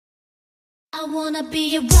I wanna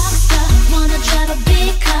be a rock star, wanna drive a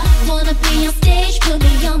big car, wanna be on stage, put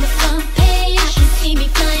me on the front page. You see me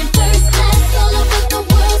flying first class all over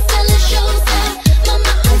the world, selling shows out.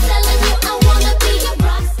 Mama, I'm telling you, I wanna be a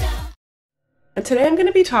rock star. And today I'm going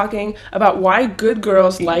to be talking about why good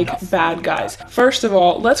girls like bad guys. First of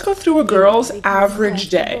all, let's go through a girl's average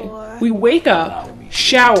day. We wake up,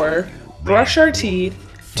 shower, brush our teeth,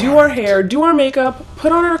 do our hair, do our makeup,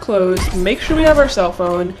 put on our clothes, make sure we have our cell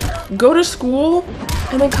phone, go to school,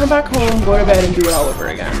 and then come back home, go to bed, and do it all over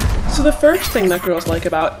again. So the first thing that girls like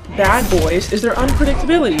about bad boys is their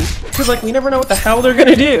unpredictability. Because we never know what the hell they're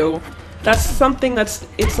gonna do. That's something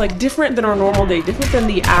it's like different than our normal day, different than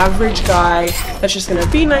the average guy that's just gonna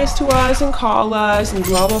be nice to us and call us and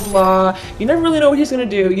blah blah blah. You never really know what he's gonna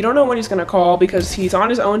do. You don't know when he's gonna call because he's on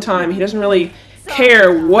his own time. He doesn't really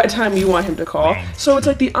care what time you want him to call. So it's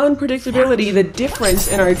like the unpredictability, the difference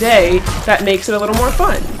in our day that makes it a little more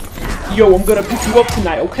fun. Yo, I'm gonna pick you up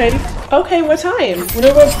tonight, okay? Okay, what time?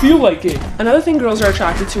 Whenever I feel like it. Another thing girls are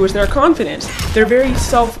attracted to is their confidence. They're very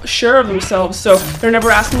self-sure of themselves, so they're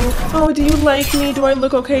never asking you, oh, do you like me? Do I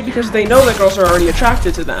look okay? Because they know that girls are already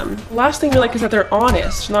attracted to them. Last thing we like is that they're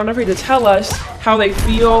honest. They're not afraid to tell us how they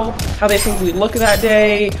feel, how they think we look that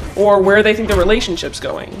day, or where they think the relationship's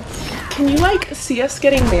going. Can you see us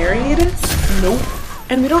getting married? Nope.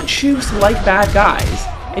 And we don't choose to like bad guys.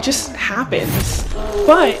 It just happens.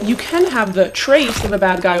 But you can have the traits of a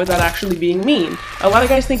bad guy without actually being mean. A lot of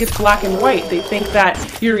guys think it's black and white. They think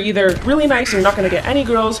that you're either really nice and you're not gonna get any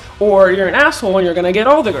girls, or you're an asshole and you're gonna get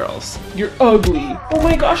all the girls. You're ugly. Oh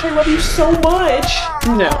my gosh, I love you so much.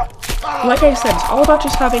 No. Like I said, it's all about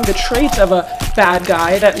just having the traits of a bad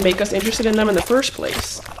guy that make us interested in them in the first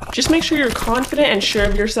place. Just make sure you're confident and sure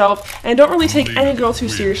of yourself, and don't really take any girl too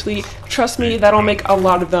seriously. Trust me, that'll make a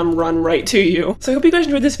lot of them run right to you. So I hope you guys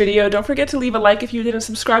enjoyed this video. Don't forget to leave a like if you did and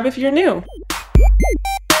subscribe if you're new.